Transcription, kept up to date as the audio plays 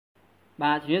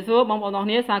បាទជំរាបសួរបងប្អូនទាំងអស់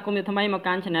គ្នាស្វាគមន៍ថ្មីមក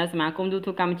កាន់ Channel សមាគម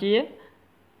YouTube កម្ពុជា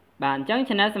បាទអញ្ចឹង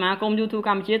Channel សមាគម YouTube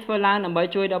កម្ពុជាធ្វើឡើងដើម្បី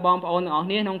ជួយដល់បងប្អូនទាំងអស់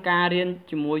គ្នាក្នុងការរៀន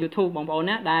ជាមួយ YouTube បងប្អូន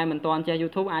ណាដែលមិនទាន់ចេះ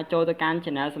YouTube អាចចូលទៅកាន់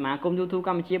Channel សមាគម YouTube ក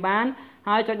ម្ពុជាបាន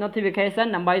ហើយចុច Notification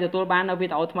ដើម្បីទទួលបាននូវវី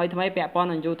ដេអូថ្មីៗពាក់ព័ន្ធ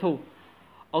នឹង YouTube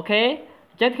អូខេ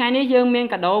អញ្ចឹងថ្ងៃនេះយើងមាន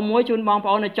កាដូមួយជូនបងប្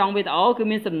អូននៅចុងវីដេអូគឺ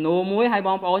មានសំណួរមួយហើយប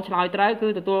ងប្អូនឆ្លើយត្រូវគឺ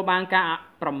ទទួលបានការ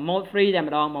promote free តែ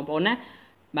ម្ដងបងប្អូនណា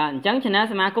បាទអញ្ចឹង Channel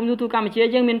សមាគម YouTube កម្ពុជា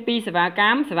យើងមាន2សេវាក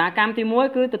ម្មទី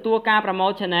1គឺទទួលការ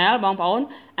promote channel បងប្អូន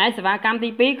ហើយសេវាកម្មទី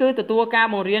2គឺទទួលការ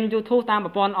បង្រៀន YouTube តាមប្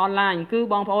រព័ន្ធអនឡាញគឺ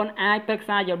បងប្អូនអាចប្រឹក្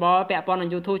សាយោបល់ពាក់ព័ន្ធនឹង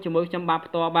YouTube ជាមួយខ្ញុំបាទ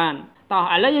ផ្ទាល់បានតោះ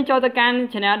ឥឡូវយើងចូលទៅកាន់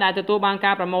Channel ដែលទទួលបាន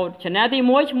ការ promote Channel ទី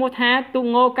1ឈ្មោះថាទូក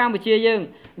ងកម្ពុជាយើង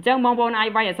អញ្ចឹងបងប្អូនអាច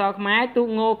វាយអក្សរខ្មែរទូក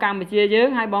ងកម្ពុជាយើង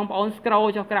ហើយបងប្អូន scroll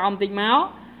ចុះក្រោមបន្តិចមក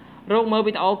រកមើល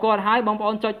វីដេអូគាត់ហើយបងប្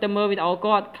អូនចុចទៅមើលវីដេអូ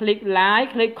គាត់ click like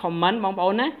click comment បងប្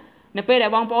អូនណានៅពេលដែ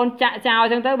លបងប្អូនចាក់ចោលអ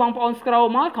ញ្ចឹងទៅបងប្អូន scroll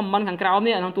មក comment ខាងក្រោម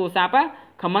នេះក្នុងទូរស័ព្ទ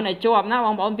comment ឲ្យជាប់ណាប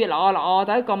ងប្អូនពាក្យល្អ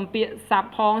ទៅកុំពាក្យសាប់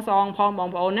ផងសងផងបង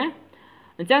ប្អូនណា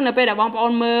អញ្ចឹងនៅពេលដែលបងប្អូ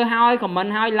នមើលហើយ comment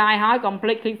ហើយ like ហើយកុំភ្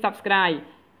លេច click subscribe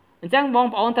អញ្ចឹងបង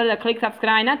ប្អូនត្រូវតែ click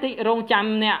subscribe ណាតិចរងចាំ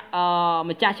អ្នក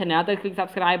ម្ចាស់ channel ទៅ click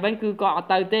subscribe វិញគឺក៏អត់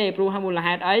ទៅទេព្រោះហើយមូល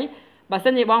ហេតុអីបើសិ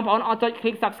នជាបងប្អូនអត់ចុច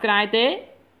click subscribe ទេ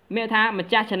មានថាម្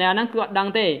ចាស់ channel ហ្នឹងគឺអត់ដឹង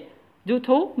ទេ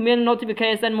YouTube មាន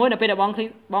notification មួយដល់ពេលដែលបង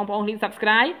ប្អូន click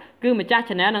subscribe គឺម្ចាស់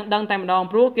channel នឹងដឹងតែម្ដង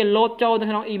ព្រោះគេ load ចូលទៅ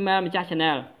ក្នុង email ម្ចាស់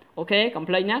channel អូខេកុំ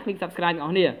ភ្លេចណា click subscribe ទាំងអ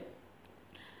ស់គ្នា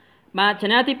បាទ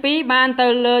channel ទី2បានទៅ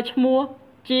លើឈ្មោះ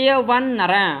ជាវណ្ណា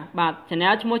រាបាទ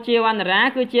channel ឈ្មោះជាវណ្ណារា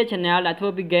គឺជា channel ដែលធ្វើ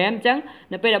ពី game អញ្ចឹង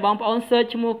នៅពេលដែលបងប្អូន search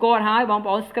ឈ្មោះគាត់ហើយបង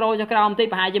ប្អូន scroll ចុះក្រោមបន្តិច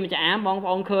ប្រហែលជាម្ចាស់អាមបងប្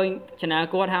អូនឃើញ channel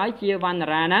គាត់ហើយជាវណ្ណា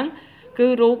រាហ្នឹងគឺ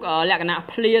រូបលក្ខណៈ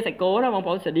ភ្លាសាច់គោណាបងប្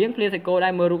អូនស្តៀងភ្លាសាច់គោដែ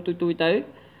រមើលរូបទូទៅ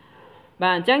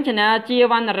បាទអញ្ចឹង channel ជា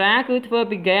វណ្ណារាគឺធ្វើ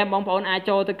ពី game បងប្អូនអាច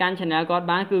ចូលទៅកាន់ channel គាត់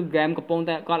បានគឺ game កំពុង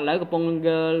តែគាត់ឥឡូវកំពុង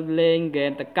លេង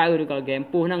game តកៅឬក៏ game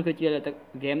ពស់ហ្នឹងគឺជា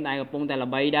game ដែលកំពុងតែល្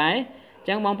បីដែរអញ្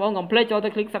ចឹងបងប្អូនកុំភ្លេចចូលទៅ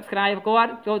click subscribe គា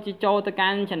ត់ចូលទៅកា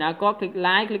ន់ channel គាត់ click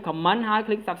like click comment ហើយ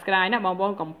click subscribe ណាបងប្អូ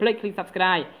នកុំភ្លេច click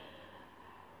subscribe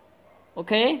អូ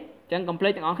ខេអញ្ចឹងកុំភ្លេ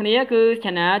ចទាំងអស់គ្នាគឺ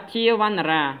channel ជាវណ្ណា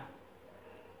រា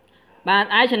បាទ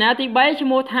ឯ channel ទី3ឈ្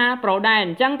មោះថា Prodan អ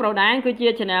ញ្ចឹង Prodan គឺជា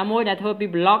channel មួយដែលធ្វើពី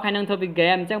blog ហើយនឹងធ្វើពី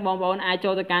game អញ្ចឹងបងប្អូនអាចចូ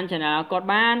លទៅកាន់ channel គាត់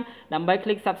បានដើម្បី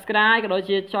click subscribe ក៏ដូច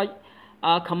ជាចុច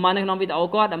comment នៅក្នុងវីដេអូ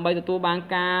គាត់ដើម្បីទទួលបាន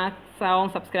ការសង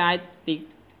subscribe ពី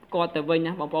គាត់ទៅវិញ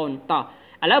ណាបងប្អូនតោះ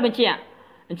ឥឡូវបញ្ជាក់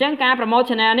អញ្ចឹងការ promote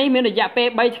channel នេះមានរយៈពេល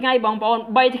3ថ្ងៃបងប្អូន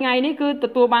3ថ្ងៃនេះគឺទ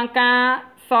ទួលបានការ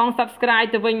សង subscribe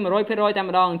ទៅវិញ 100% តែ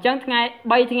ម្ដងអញ្ចឹងថ្ងៃ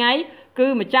3ថ្ងៃគឺ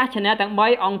ម្ចាស់ channel ទាំង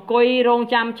3អង្គុយរង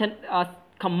ចាំ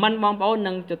comment បងប្អូន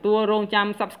នឹងទទួលរងចាំ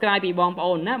subscribe ពីបងប្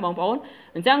អូនណាបងប្អូន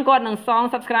អញ្ចឹងគាត់នឹងសង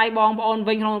subscribe បងប្អូន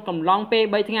វិញក្នុងកំឡុងពេល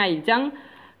3ថ្ងៃអញ្ចឹង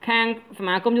ខាងស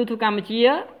មាគម YouTube កម្ពុជា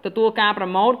ទទួលការ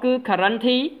promote គឺ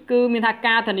guarantee គឺមានថា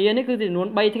ការធានានេះគឺចំនួន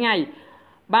3ថ្ងៃ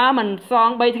បើមិនសង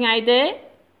3ថ្ងៃទេ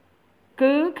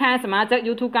គឺខាងសមាជិក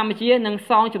YouTube កម្ពុជានឹង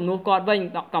សងចំនួនគាត់វិញ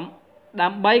ដើ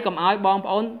ម្បីកុំឲ្យបងប្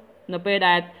អូននៅពេល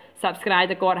ដែល subscribe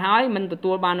ទៅគាត់ហើយមិនទ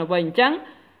ទួលបានទៅវិញអញ្ចឹង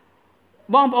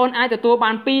បងប្អូនអាចទទួល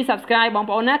បាន2 subscribe បង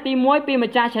ប្អូនណាទី1ពី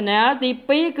ម្ចាស់ channel ទី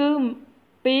2គឺ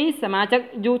ពីសមាជិក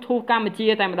YouTube កម្ពុជា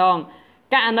តែម្ដង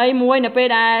ករណីមួយនៅពេល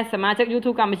ដែលសមាជិក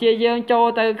YouTube កម្ពុជាយើងចូល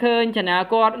ទៅឃើញ channel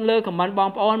គាត់លើ comment បង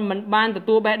ប្អូនមិនបានទ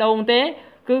ទួលបេះដូងទេ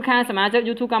គឺខាងសមាជិក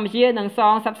YouTube កម្ពុជានឹងស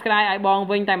ង subscribe ឲ្យបង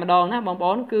វិញតែម្ដងណាបងប្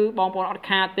អូនគឺបងប្អូនអត់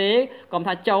ខាតទេកុំ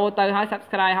ថាចូលទៅហើយ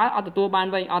subscribe ហើយអត់ទទួលបាន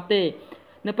វិញអត់ទេ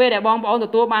នៅពេលដែលបងប្អូនទ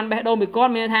ទួលបានបេះដូងពីគា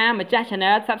ត់មានថាម្ចាស់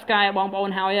channel subscribe ឲ្យបងប្អូ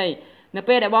នហើយនៅ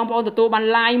ពេលដែលបងប្អូនទទួលបាន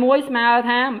like មួយស្មើ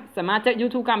ថាសមាជិក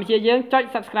YouTube កម្ពុជាយើងចុច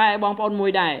subscribe ឲ្យបងប្អូនមួយ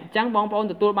ដែរអញ្ចឹងបងប្អូន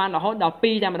ទទួលបានរហូតដល់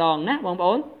2តែម្ដងណាបងប្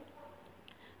អូន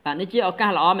បាទនេះជាឱកាស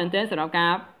ល្អមែនទែនសម្រាប់កា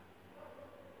រ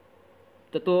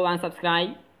ទទួលបាន subscribe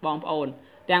បងប្អូន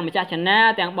ទាំងម្ចាស់ channel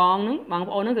ទាំងបង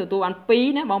ប្អូននឹងទទួលបាន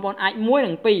2ណាបងប្អូនអាច1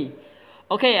និង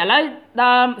2អូខេឥឡូវដ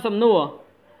ល់សំណួរ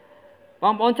ប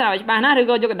ងប្អូនឆ្លើយច្បាស់ណាឬ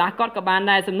ក៏យកกระดาษកត់ក៏បាន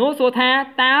ដែរសំណួរសួរថា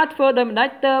តើធ្វើដូចម្ដេច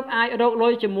ទើបអាចរកលុ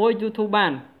យជាមួយ YouTube បា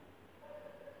ន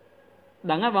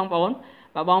ដឹងទេបងប្អូន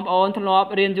បើបងប្អូនធ្លាប់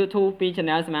រៀន YouTube ពី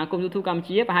channel សមាគម YouTube កម្ពុ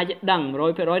ជាប្រហែលជាដឹង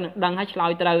 100% នឹងដឹងហើយឆ្លើ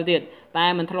យត្រូវទៀតតែ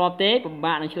មិនធ្លាប់ទេពិ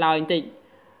បាកនឹងឆ្លើយបន្តិច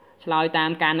ឆ្លើយតាម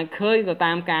ការនឹកឃើញក៏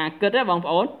តាមការគិតដែរបង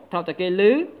ប្អូនធ្លាប់តែគេឮ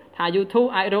ថា YouTube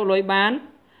អាចរកលុយបាន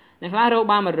អ្នកខ្លះរក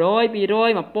បាន100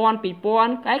 200 1000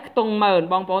 2000តែខ្ទង់ម៉ឺន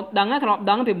បងប្អូនដឹងធ្លាប់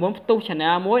ដឹងពីមុនផ្ទុះ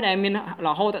channel មួយដែលមានរ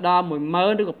ហូតដល់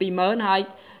10000ឬក៏20000ហើយ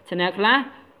channel ខ្លះ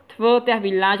ធ្វើផ្ទះ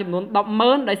វីឡាចំនួន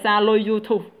100000ដោយសារលុយ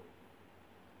YouTube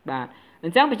បាទអ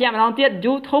ញ្ចឹងបញ្ជាក់ម្ដងទៀត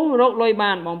YouTube រកលុយ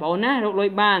បានបងប្អូនណារកលុយ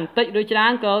បានតិចឬច្រើ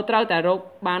នក៏ត្រូវតែរក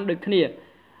បានដូចគ្នា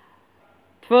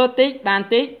ធ្វើតិចបាន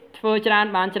តិចធ្វើច្រើន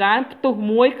បានច្រើនផ្ទុះ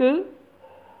មួយគឺ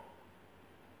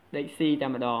ដេកស៊ីតែ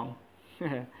ម្ដង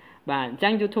បាទអញ្ចឹ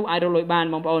ង YouTube អាចរកលុយបាន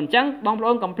បងប្អូនអញ្ចឹងបងប្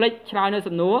អូនកុំភ្លេចឆ្លើយនៅ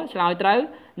សំណួរឆ្លើយត្រូវ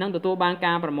និងទទួលបាន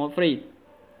ការប្រម៉ូទ free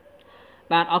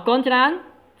បាទអរគុណច្រើន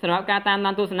សម្រាប់ការតាម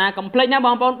ដានទស្សនាកុំភ្លេចណាប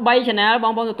ងប្អូន3 channel ប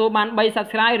ងប្អូនទទួលបាន3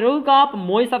 subscribe ឬក៏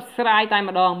6 subscribe តែ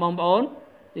ម្ដងបងប្អូន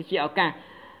នេះជាឱកាស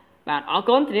បាទអរ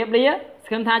គុណជម្រាបលាស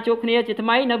ង្ឃឹមថាជួបគ្នាជាថ្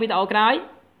មីនៅវីដេអូក្រោយ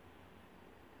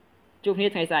ជួបគ្នា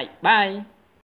ថ្ងៃស្អែកបាយ